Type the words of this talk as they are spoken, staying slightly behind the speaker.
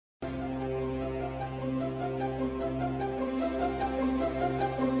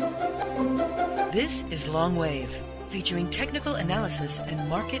This is LONGWave, featuring technical analysis and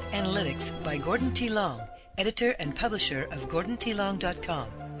market analytics by Gordon T. Long, editor and publisher of GordonTLong.com.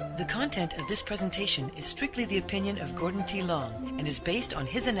 The content of this presentation is strictly the opinion of Gordon T. Long and is based on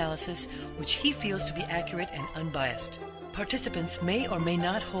his analysis, which he feels to be accurate and unbiased. Participants may or may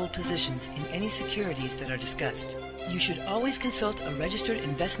not hold positions in any securities that are discussed. You should always consult a registered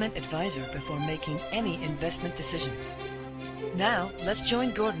investment advisor before making any investment decisions. Now, let's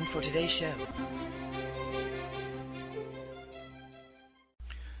join Gordon for today's show.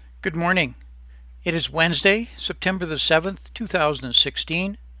 Good morning. It is Wednesday, September the 7th,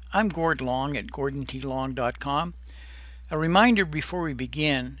 2016. I'm Gord Long at GordonTLong.com. A reminder before we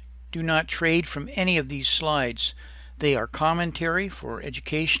begin, do not trade from any of these slides. They are commentary for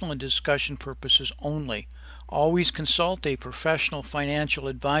educational and discussion purposes only. Always consult a professional financial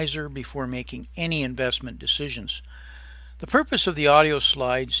advisor before making any investment decisions. The purpose of the audio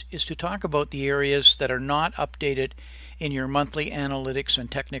slides is to talk about the areas that are not updated in your monthly analytics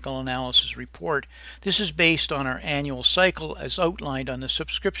and technical analysis report. This is based on our annual cycle as outlined on the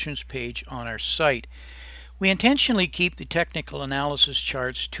subscriptions page on our site. We intentionally keep the technical analysis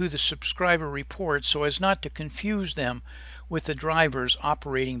charts to the subscriber report so as not to confuse them with the drivers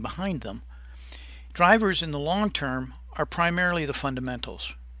operating behind them. Drivers in the long term are primarily the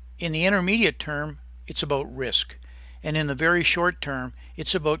fundamentals. In the intermediate term, it's about risk. And in the very short term,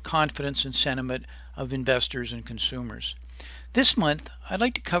 it's about confidence and sentiment of investors and consumers. This month, I'd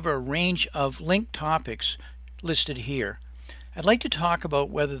like to cover a range of linked topics listed here. I'd like to talk about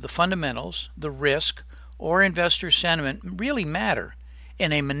whether the fundamentals, the risk, or investor sentiment really matter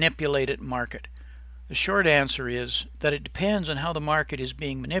in a manipulated market. The short answer is that it depends on how the market is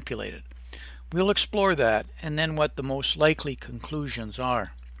being manipulated. We'll explore that and then what the most likely conclusions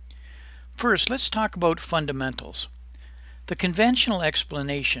are. First, let's talk about fundamentals. The conventional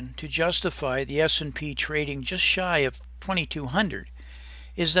explanation to justify the S&P trading just shy of 2,200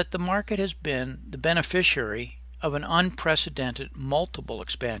 is that the market has been the beneficiary of an unprecedented multiple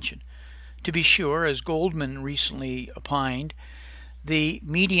expansion. To be sure, as Goldman recently opined, the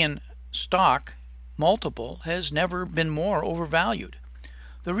median stock multiple has never been more overvalued.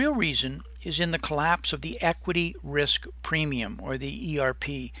 The real reason is in the collapse of the equity risk premium, or the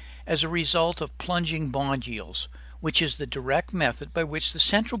ERP, as a result of plunging bond yields, which is the direct method by which the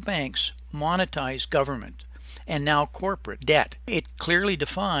central banks monetize government and now corporate debt. It clearly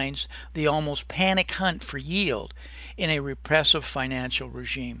defines the almost panic hunt for yield in a repressive financial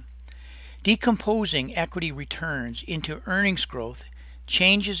regime. Decomposing equity returns into earnings growth,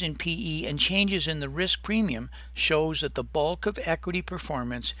 changes in PE, and changes in the risk premium shows that the bulk of equity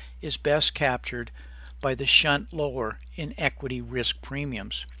performance is best captured by the shunt lower in equity risk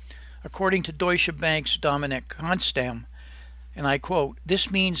premiums. According to Deutsche Bank's Dominic Konstam, and I quote,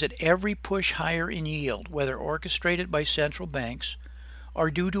 "This means that every push higher in yield, whether orchestrated by central banks or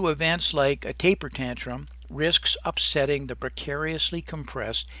due to events like a taper tantrum, risks upsetting the precariously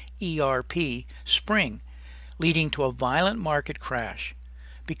compressed ERP spring, leading to a violent market crash.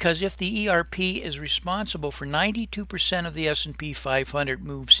 Because if the ERP is responsible for 92% of the S&P 500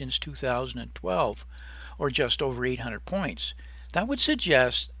 move since 2012, or just over 800 points, that would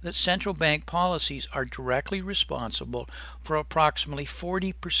suggest that central bank policies are directly responsible for approximately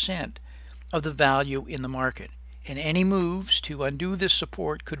 40% of the value in the market, and any moves to undo this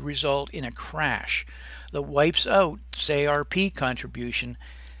support could result in a crash that wipes out the ARP contribution,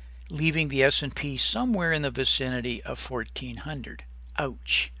 leaving the S&P somewhere in the vicinity of 1,400.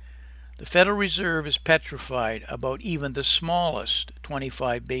 Ouch. The Federal Reserve is petrified about even the smallest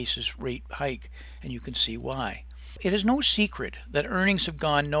 25 basis rate hike, and you can see why. It is no secret that earnings have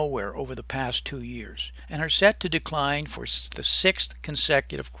gone nowhere over the past 2 years and are set to decline for the 6th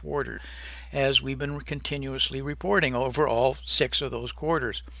consecutive quarter, as we've been continuously reporting over all 6 of those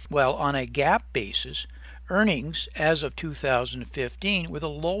quarters. Well, on a GAAP basis, earnings as of 2015 were the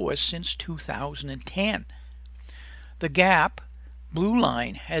lowest since 2010. The GAAP blue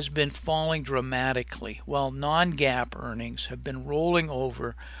line has been falling dramatically, while non-GAAP earnings have been rolling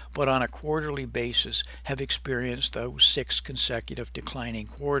over, but on a quarterly basis have experienced those 6 consecutive declining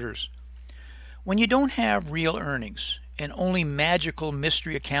quarters. When you don't have real earnings and only magical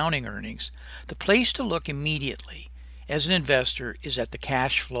mystery accounting earnings, the place to look immediately as an investor is at the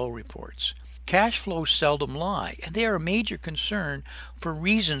cash flow reports. Cash flows seldom lie, and they are a major concern for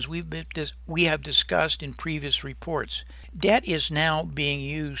reasons we have discussed in previous reports. Debt is now being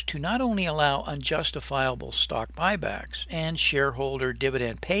used to not only allow unjustifiable stock buybacks and shareholder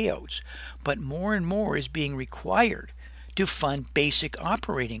dividend payouts, but more and more is being required to fund basic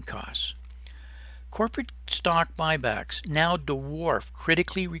operating costs. Corporate stock buybacks now dwarf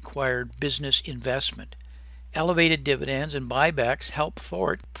critically required business investment. Elevated dividends and buybacks help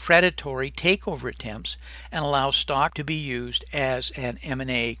thwart predatory takeover attempts and allow stock to be used as an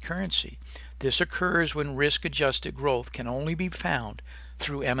M&A currency. This occurs when risk-adjusted growth can only be found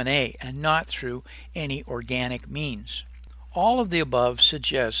through M&A and not through any organic means. All of the above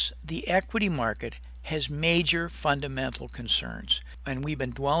suggests the equity market has major fundamental concerns, and we've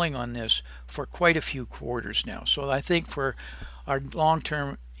been dwelling on this for quite a few quarters now. So I think for our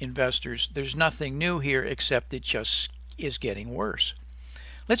long-term investors, there's nothing new here except it just is getting worse.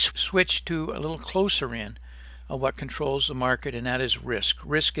 Let's switch to a little closer in of what controls the market, and that is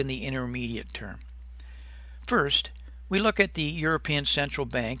risk in the intermediate term. First, we look at the European Central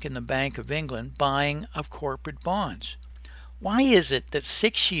Bank and the Bank of England buying of corporate bonds. Why is it that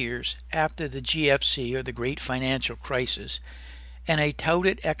 6 years after the GFC, or the Great Financial Crisis, and a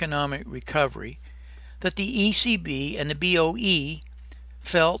touted economic recovery, that the ECB and the BOE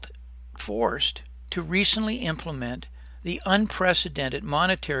felt forced to recently implement the unprecedented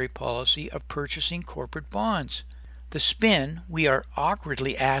monetary policy of purchasing corporate bonds? The spin we are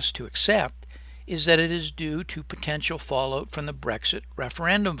awkwardly asked to accept is that it is due to potential fallout from the Brexit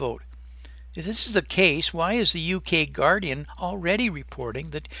referendum vote. If this is the case, why is the UK Guardian already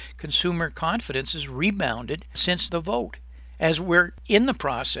reporting that consumer confidence has rebounded since the vote, as we're in the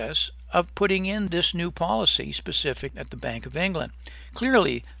process of putting in this new policy specific at the Bank of England?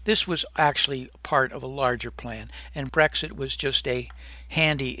 Clearly, this was actually part of a larger plan, and Brexit was just a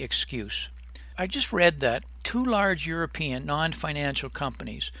handy excuse. I just read that 2 large European non-financial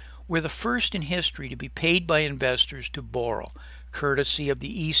companies were the first in history to be paid by investors to borrow, courtesy of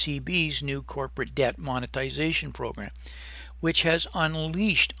the ECB's new corporate debt monetization program, which has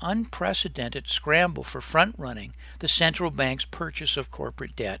unleashed unprecedented scramble for front-running the central bank's purchase of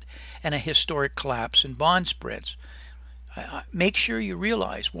corporate debt and a historic collapse in bond spreads. Make sure you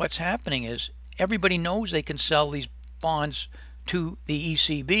realize what's happening is everybody knows they can sell these bonds to the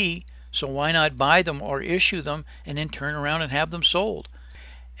ECB, so why not buy them or issue them and then turn around and have them sold?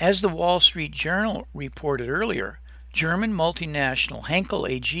 As the Wall Street Journal reported earlier, German multinational Henkel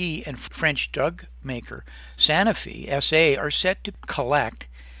AG and French drug maker Sanofi SA are set to collect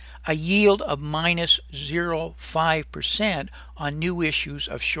a yield of minus 0.5% on new issues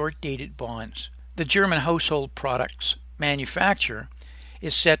of short-dated bonds. The German household products manufacturer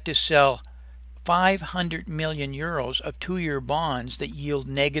is set to sell 500 million euros of 2-year bonds that yield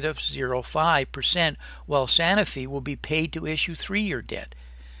negative 0.5%, while Sanofi will be paid to issue 3-year debt.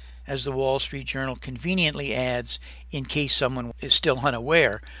 As the Wall Street Journal conveniently adds, in case someone is still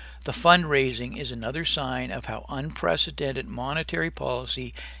unaware, the fundraising is another sign of how unprecedented monetary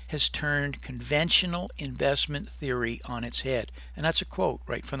policy has turned conventional investment theory on its head. And that's a quote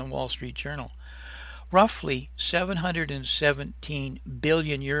right from the Wall Street Journal. Roughly 717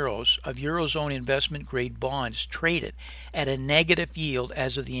 billion euros of Eurozone investment-grade bonds traded at a negative yield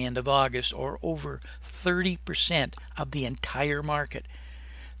as of the end of August, or over 30% of the entire market.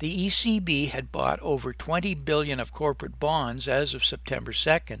 The ECB had bought over 20 billion of corporate bonds as of September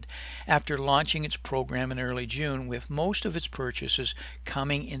 2nd, after launching its program in early June, with most of its purchases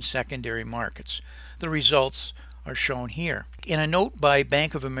coming in secondary markets. The results are shown here. In a note by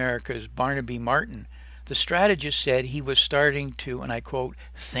Bank of America's Barnaby Martin, the strategist said he was starting to, and I quote,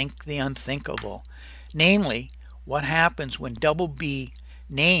 think the unthinkable. Namely, what happens when double B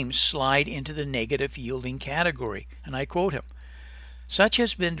names slide into the negative yielding category, and I quote him. Such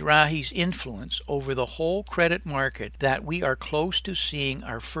has been Draghi's influence over the whole credit market that we are close to seeing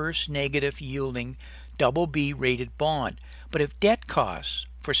our first negative yielding double B rated bond. But if debt costs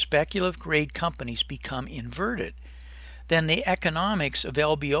for speculative grade companies become inverted, then the economics of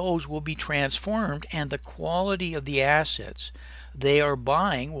LBOs will be transformed and the quality of the assets they are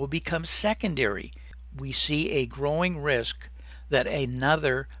buying will become secondary. We see a growing risk that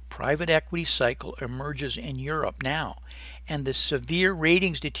another private equity cycle emerges in Europe now, and the severe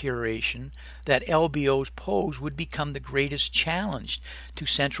ratings deterioration that LBOs pose would become the greatest challenge to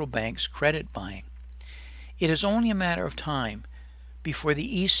central banks' credit buying. It is only a matter of time before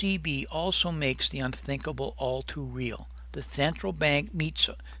the ECB also makes the unthinkable all too real. The central bank meets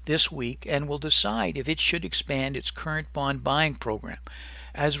this week and will decide if it should expand its current bond buying program.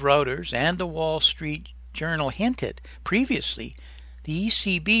 As Reuters and the Wall Street Journal hinted previously, the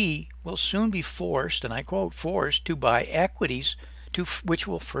ECB will soon be forced, and I quote, forced to buy equities which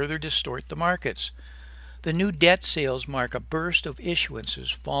will further distort the markets. The new debt sales mark a burst of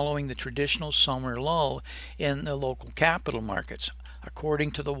issuances following the traditional summer lull in the local capital markets.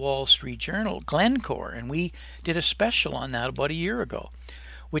 According to the Wall Street Journal, Glencore, and we did a special on that about a year ago,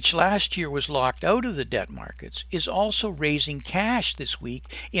 which last year was locked out of the debt markets, is also raising cash this week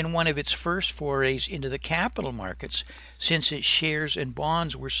in one of its first forays into the capital markets since its shares and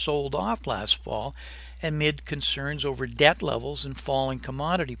bonds were sold off last fall amid concerns over debt levels and falling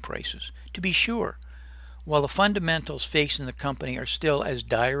commodity prices. To be sure, while the fundamentals facing the company are still as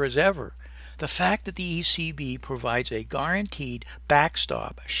dire as ever, the fact that the ECB provides a guaranteed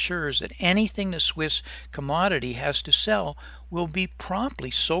backstop assures that anything the Swiss commodity has to sell will be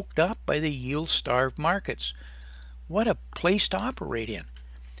promptly soaked up by the yield-starved markets. What a place to operate in.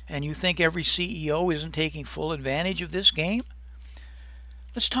 And you think every CEO isn't taking full advantage of this game?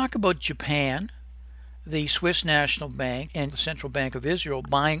 Let's talk about Japan, the Swiss National Bank, and the Central Bank of Israel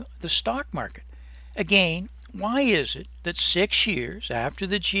buying the stock market. Again, why is it that 6 years after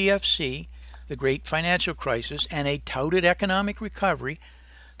the GFC, the great financial crisis, and a touted economic recovery,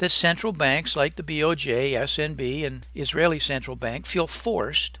 that central banks like the BOJ, SNB, and Israeli Central Bank feel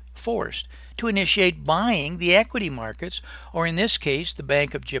forced to initiate buying the equity markets, or in this case, the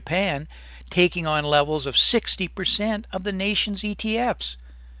Bank of Japan, taking on levels of 60% of the nation's ETFs?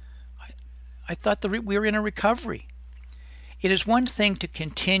 I thought we were in a recovery. It is one thing to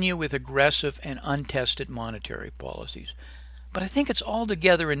continue with aggressive and untested monetary policies, but I think it's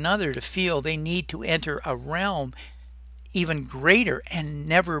altogether another to feel they need to enter a realm even greater and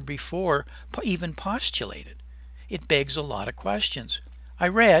never before even postulated. It begs a lot of questions. I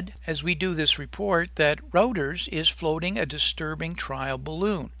read, as we do this report, that Reuters is floating a disturbing trial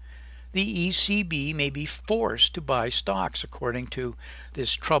balloon. The ECB may be forced to buy stocks, according to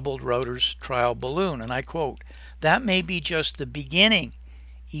this troubled Reuters trial balloon, and I quote, "That may be just the beginning.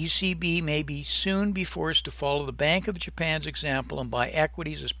 ECB may soon be forced to follow the Bank of Japan's example and buy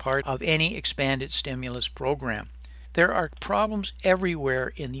equities as part of any expanded stimulus program." There are problems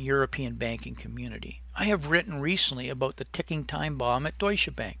everywhere in the European banking community. I have written recently about the ticking time bomb at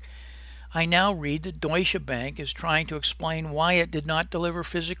Deutsche Bank. I now read that Deutsche Bank is trying to explain why it did not deliver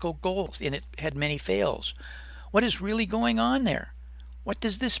physical goals and it had many fails. What is really going on there? What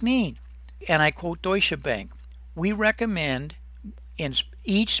does this mean? And I quote Deutsche Bank, "We recommend in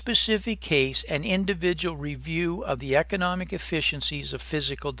each specific case an individual review of the economic efficiencies of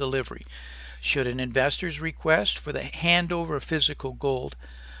physical delivery. Should an investor's request for the handover of physical gold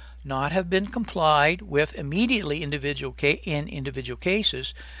not have been complied with immediately in individual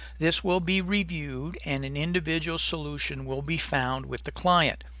cases, this will be reviewed and an individual solution will be found with the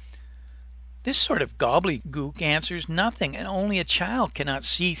client." This sort of gobbledygook answers nothing, and only a child cannot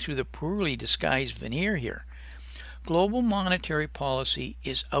see through the poorly disguised veneer here. Global monetary policy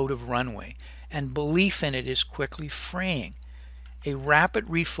is out of runway, and belief in it is quickly fraying. A rapid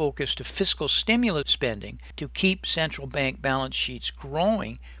refocus to fiscal stimulus spending to keep central bank balance sheets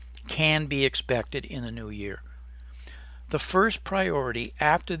growing can be expected in the new year. The first priority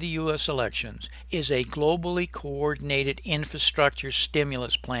after the U.S. elections is a globally coordinated infrastructure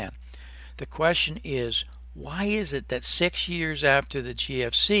stimulus plan. The question is, why is it that 6 years after the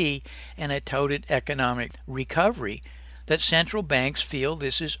GFC and a touted economic recovery that central banks feel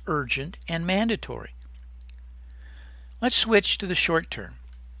this is urgent and mandatory? Let's switch to the short term.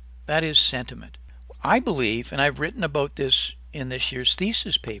 That is sentiment. I believe, and I've written about this in this year's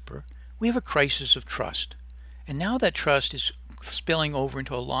thesis paper, we have a crisis of trust. And now that trust is spilling over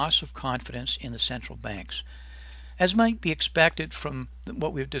into a loss of confidence in the central banks. As might be expected from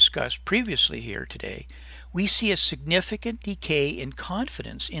what we've discussed previously here today, we see a significant decay in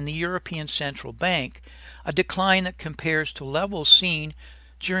confidence in the European Central Bank, a decline that compares to levels seen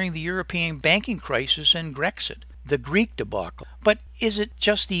during the European banking crisis and Grexit, the Greek debacle. But is it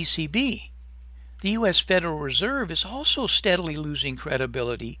just the ECB? The U.S. Federal Reserve is also steadily losing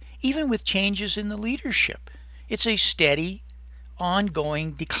credibility, even with changes in the leadership. It's a steady,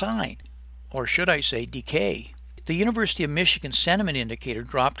 ongoing decline, or should I say decay. The University of Michigan Sentiment Indicator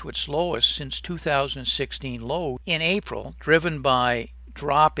dropped to its lowest since 2016 low in April, driven by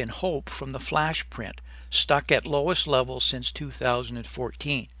drop in hope from the flash print, stuck at lowest levels since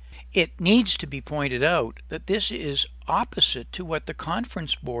 2014. It needs to be pointed out that this is opposite to what the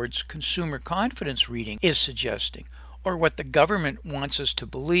Conference Board's consumer confidence reading is suggesting, or what the government wants us to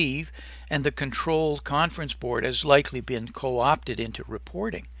believe, and the controlled Conference Board has likely been co-opted into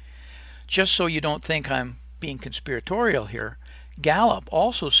reporting. Just so you don't think I'm being conspiratorial here, Gallup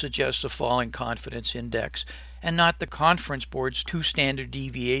also suggests a falling confidence index and not the Conference Board's 2 standard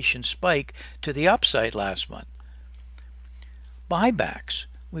deviation spike to the upside last month. Buybacks.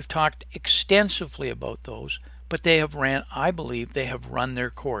 We've talked extensively about those, but I believe they have run their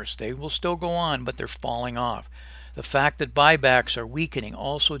course. They will still go on, but they're falling off. The fact that buybacks are weakening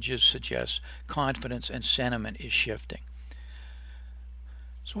also just suggests confidence and sentiment is shifting.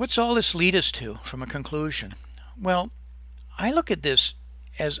 So what's all this lead us to from a conclusion? Well, I look at this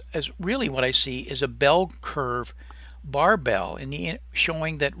as really what I see is a bell curve barbell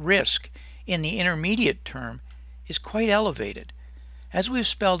showing that risk in the intermediate term is quite elevated. As we've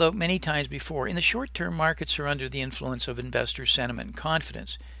spelled out many times before, in the short term, markets are under the influence of investor sentiment and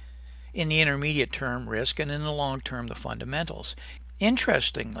confidence. In the intermediate term, risk, and in the long term, the fundamentals.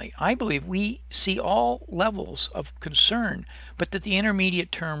 Interestingly, I believe we see all levels of concern, but that the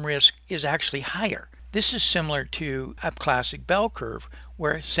intermediate term risk is actually higher. This is similar to a classic bell curve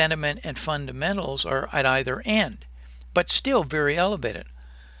where sentiment and fundamentals are at either end, but still very elevated.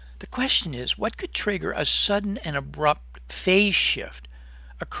 The question is, what could trigger a sudden and abrupt phase shift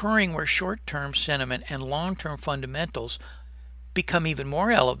occurring where short-term sentiment and long-term fundamentals become even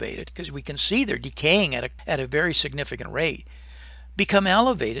more elevated, because we can see they're decaying at a very significant rate, become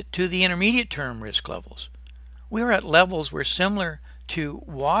elevated to the intermediate term risk levels? We're at levels where, similar to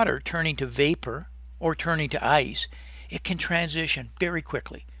water turning to vapor or turning to ice, it can transition very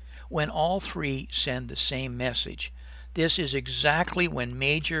quickly when all three send the same message. This is exactly when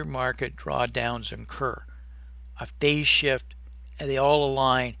major market drawdowns occur. A phase shift, and they all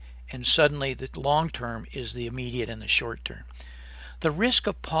align, and suddenly the long term is the immediate and the short term. The risk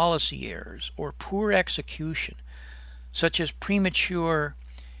of policy errors or poor execution, such as premature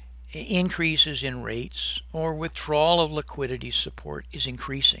increases in rates or withdrawal of liquidity support, is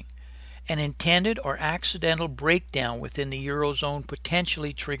increasing. An intended or accidental breakdown within the Eurozone,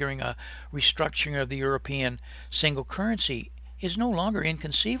 potentially triggering a restructuring of the European single currency, is no longer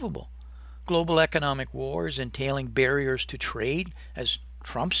inconceivable. Global economic wars entailing barriers to trade, as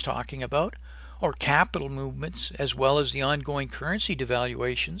Trump's talking about, or capital movements, as well as the ongoing currency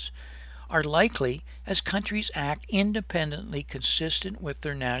devaluations, are likely as countries act independently consistent with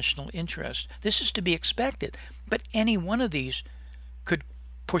their national interest. This is to be expected, but any one of these could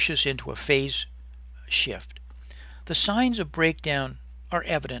push us into a phase shift. The signs of breakdown are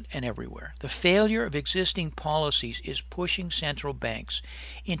evident and everywhere. The failure of existing policies is pushing central banks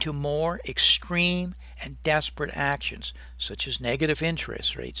into more extreme and desperate actions, such as negative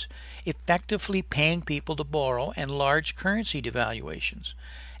interest rates, effectively paying people to borrow, and large currency devaluations.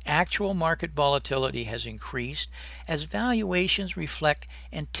 Actual market volatility has increased as valuations reflect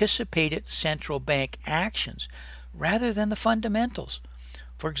anticipated central bank actions rather than the fundamentals.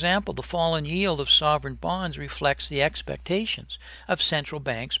 For example, the fallen yield of sovereign bonds reflects the expectations of central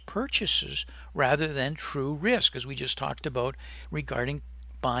banks' purchases rather than true risk, as we just talked about regarding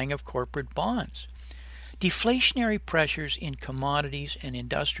buying of corporate bonds. Deflationary pressures in commodities and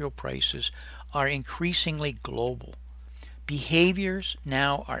industrial prices are increasingly global. Behaviors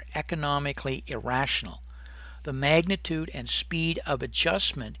now are economically irrational. The magnitude and speed of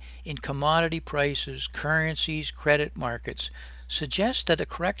adjustment in commodity prices, currencies, credit markets suggests that a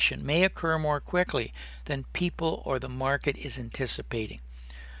correction may occur more quickly than people or the market is anticipating.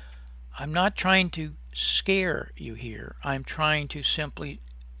 I'm not trying to scare you here. I'm trying to simply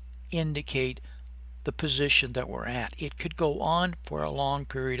indicate the position that we're at. It could go on for a long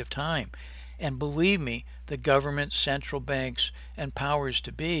period of time. And believe me, the government, central banks, and powers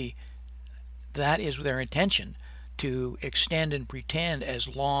to be, that is their intention, to extend and pretend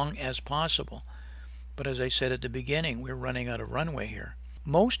as long as possible. But as I said at the beginning, we're running out of runway here.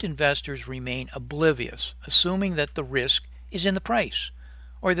 Most investors remain oblivious, assuming that the risk is in the price,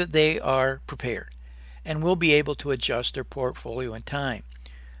 or that they are prepared and will be able to adjust their portfolio in time.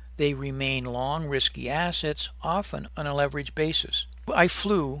 They remain long, risky assets, often on a leveraged basis. I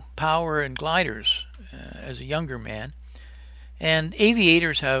flew power and gliders as a younger man, and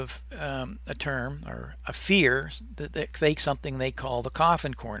aviators have a term or a fear that they something they call the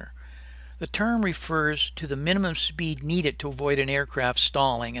coffin corner. The term refers to the minimum speed needed to avoid an aircraft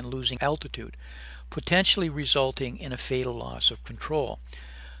stalling and losing altitude, potentially resulting in a fatal loss of control.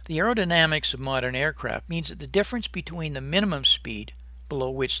 The aerodynamics of modern aircraft means that the difference between the minimum speed,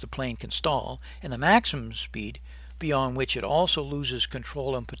 below which the plane can stall, and the maximum speed, beyond which it also loses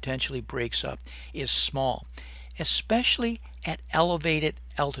control and potentially breaks up, is small. Especially at elevated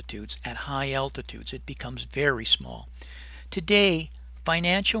altitudes, at high altitudes, it becomes very small. Today,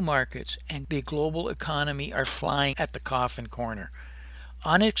 financial markets and the global economy are flying at the coffin corner.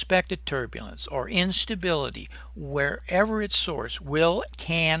 Unexpected turbulence or instability, wherever its source,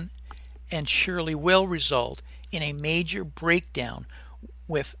 can, and surely will result in a major breakdown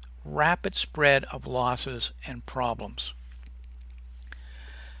with rapid spread of losses and problems.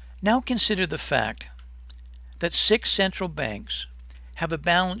 Now consider the fact that 6 central banks have a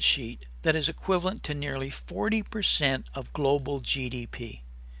balance sheet that is equivalent to nearly 40% of global GDP,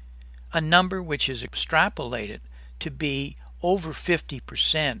 a number which is extrapolated to be over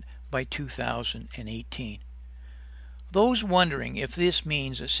 50% by 2018. Those wondering if this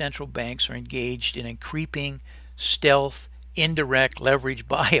means that central banks are engaged in a creeping, stealth, indirect leverage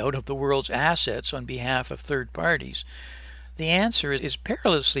buyout of the world's assets on behalf of third parties, the answer is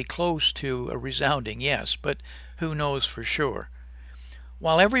perilously close to a resounding yes, but who knows for sure.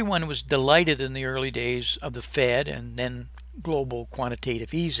 While everyone was delighted in the early days of the Fed and then global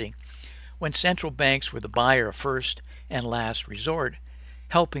quantitative easing, when central banks were the buyer of first and last resort,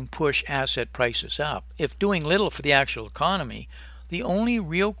 helping push asset prices up, if doing little for the actual economy, the only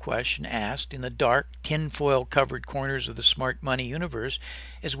real question asked in the dark, tinfoil covered corners of the smart money universe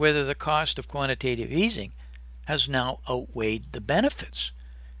is whether the cost of quantitative easing has now outweighed the benefits.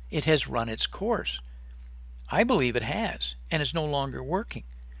 It has run its course. I believe it has, and is no longer working.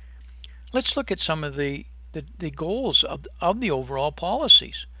 Let's look at some of the goals of the overall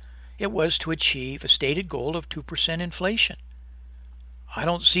policies. It was to achieve a stated goal of 2% inflation. I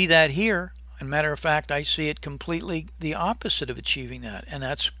don't see that here. As a matter of fact, I see it completely the opposite of achieving that, and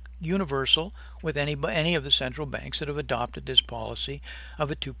that's universal with any of the central banks that have adopted this policy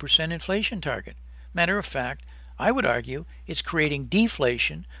of a 2% inflation target. Matter of fact, I would argue it's creating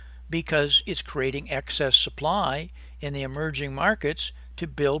deflation because it's creating excess supply in the emerging markets to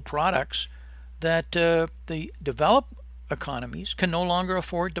build products that the developed economies can no longer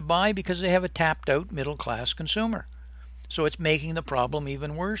afford to buy because they have a tapped out middle class consumer. So it's making the problem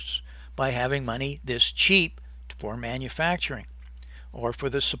even worse by having money this cheap for manufacturing or for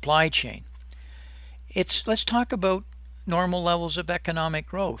the supply chain. Let's talk about normal levels of economic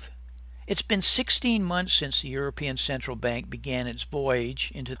growth. It's been 16 months since the European Central Bank began its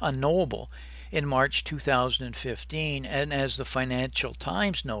voyage into the unknowable in March 2015, and as the Financial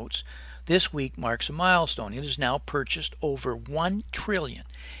Times notes, this week marks a milestone. It has now purchased over $1 trillion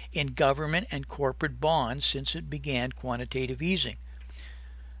in government and corporate bonds since it began quantitative easing.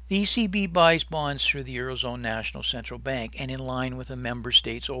 The ECB buys bonds through the Eurozone National Central Bank and in line with a member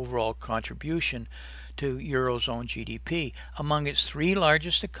state's overall contribution to Eurozone GDP. Among its three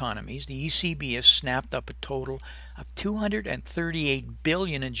largest economies, the ECB has snapped up a total of $238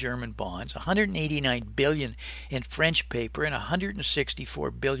 billion in German bonds, $189 billion in French paper, and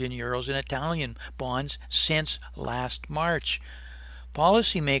 €164 billion in Italian bonds since last March.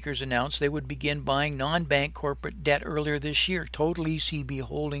 Policymakers announced they would begin buying non-bank corporate debt earlier this year. Total ECB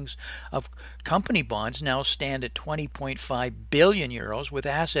holdings of company bonds now stand at €20.5 billion, with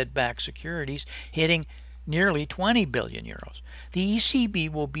asset-backed securities hitting nearly €20 billion. The ECB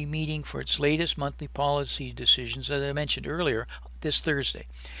will be meeting for its latest monthly policy decisions, as I mentioned earlier, this Thursday,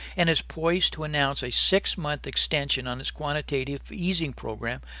 and is poised to announce a 6-month extension on its quantitative easing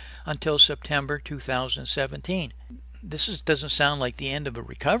program until September 2017. This doesn't sound like the end of a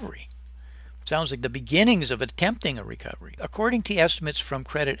recovery. It sounds like the beginnings of attempting a recovery. According to estimates from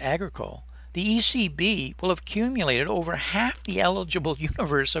Credit Agricole, the ECB will have accumulated over half the eligible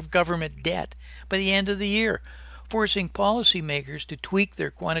universe of government debt by the end of the year, forcing policymakers to tweak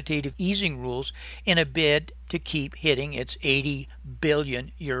their quantitative easing rules in a bid to keep hitting its €80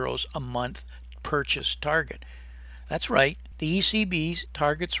 billion a month purchase target. That's right, the ECB's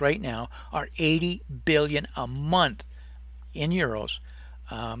targets right now are $80 billion a month in euros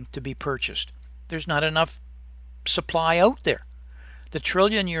to be purchased. There's not enough supply out there. The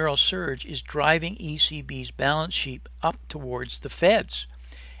trillion-euro surge is driving ECB's balance sheet up towards the Fed's.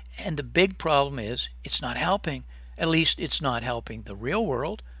 And the big problem is it's not helping. At least it's not helping the real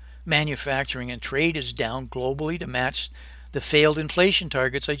world. Manufacturing and trade is down globally to match the failed inflation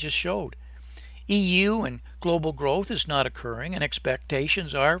targets I just showed. EU and global growth is not occurring, and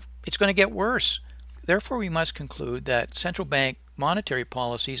expectations are it's going to get worse. Therefore, we must conclude that central bank monetary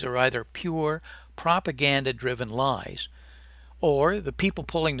policies are either pure propaganda-driven lies, or the people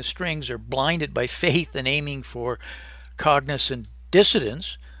pulling the strings are blinded by faith and aiming for cognizant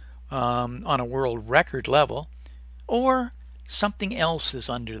dissidence on a world record level, or something else is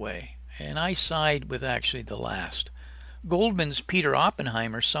underway. And I side with actually the last. Goldman's Peter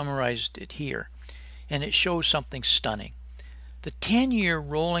Oppenheimer summarized it here, and it shows something stunning. The 10-year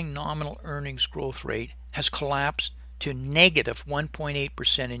rolling nominal earnings growth rate has collapsed to negative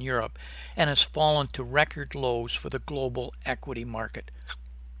 1.8% in Europe and has fallen to record lows for the global equity market.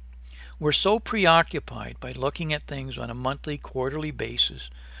 We're so preoccupied by looking at things on a monthly, quarterly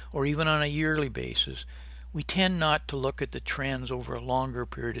basis, or even on a yearly basis, we tend not to look at the trends over a longer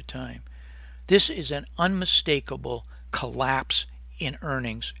period of time. This is an unmistakable collapse in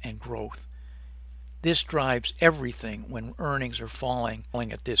earnings and growth. This drives everything when earnings are falling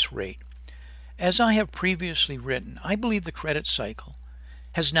at this rate. As I have previously written, I believe the credit cycle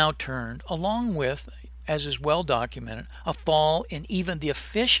has now turned, along with as is well documented, a fall in even the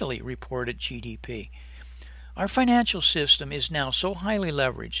officially reported GDP. Our financial system is now so highly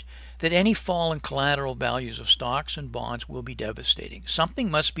leveraged that any fall in collateral values of stocks and bonds will be devastating. Something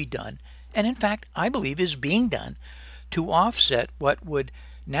must be done, and in fact, I believe is being done, to offset what would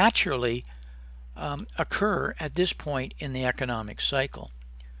naturally occur at this point in the economic cycle.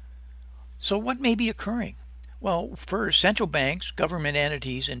 So what may be occurring? Well, first, central banks, government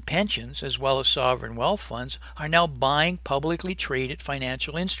entities, and pensions, as well as sovereign wealth funds, are now buying publicly traded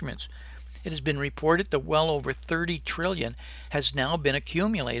financial instruments. It has been reported that well over 30 trillion has now been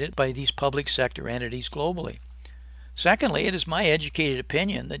accumulated by these public sector entities globally. Secondly, it is my educated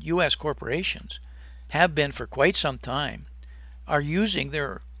opinion that U.S. corporations have been for quite some time, are using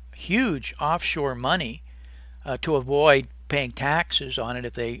their huge offshore money to avoid paying taxes on it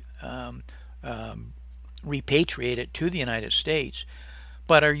if they repatriate it to the United States,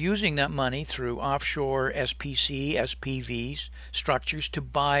 but are using that money through offshore SPC, SPVs structures to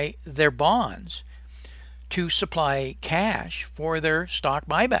buy their bonds to supply cash for their stock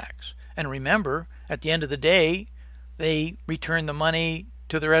buybacks. And remember, at the end of the day, they return the money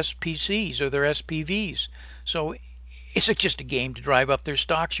to their SPCs or their SPVs. So it's just a game to drive up their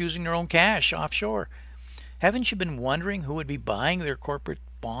stocks using their own cash offshore. Haven't you been wondering who would be buying their corporate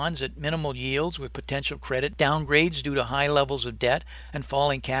bonds at minimal yields with potential credit downgrades due to high levels of debt and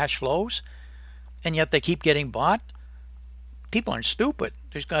falling cash flows? And yet they keep getting bought? People aren't stupid.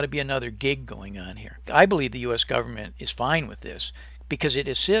 There's got to be another gig going on here. I believe the U.S. government is fine with this because it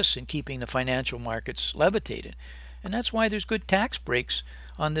assists in keeping the financial markets levitated. And that's why there's good tax breaks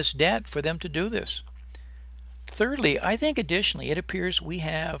on this debt for them to do this. Thirdly, I think additionally it appears we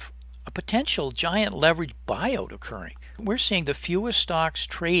have a potential giant leverage buyout occurring. We're seeing the fewest stocks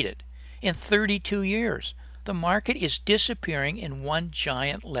traded in 32 years. The market is disappearing in one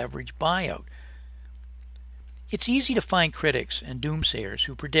giant leverage buyout. It's easy to find critics and doomsayers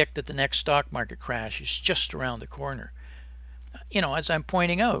who predict that the next stock market crash is just around the corner. As I'm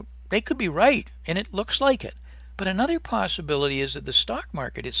pointing out, they could be right, and it looks like it. But another possibility is that the stock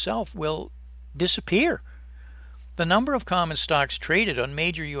market itself will disappear. The number of common stocks traded on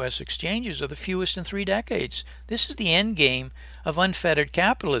major U.S. exchanges are the fewest in 3 decades. This is the end game of unfettered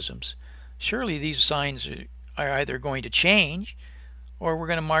capitalisms. Surely these signs are either going to change or we're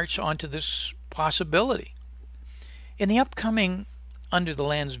going to march onto this possibility. In the upcoming Under the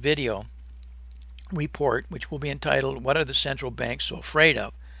Lens video report, which will be entitled, What Are the Central Banks So Afraid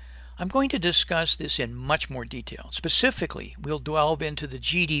Of?, I'm going to discuss this in much more detail. Specifically, we'll delve into the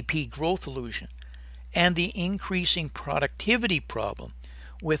GDP growth illusion and the increasing productivity problem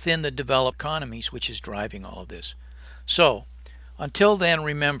within the developed economies, which is driving all of this. So, until then,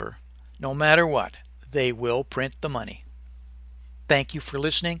 remember, no matter what, they will print the money. Thank you for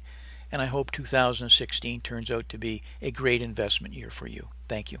listening, and I hope 2016 turns out to be a great investment year for you.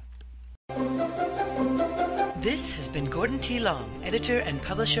 Thank you. This has been Gordon T. Long, editor and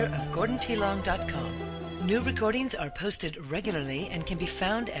publisher of GordonTLong.com. New recordings are posted regularly and can be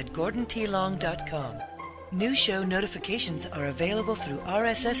found at GordonTLong.com. New show notifications are available through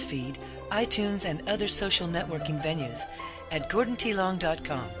RSS feed, iTunes, and other social networking venues at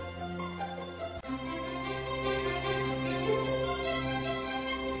GordonTLong.com.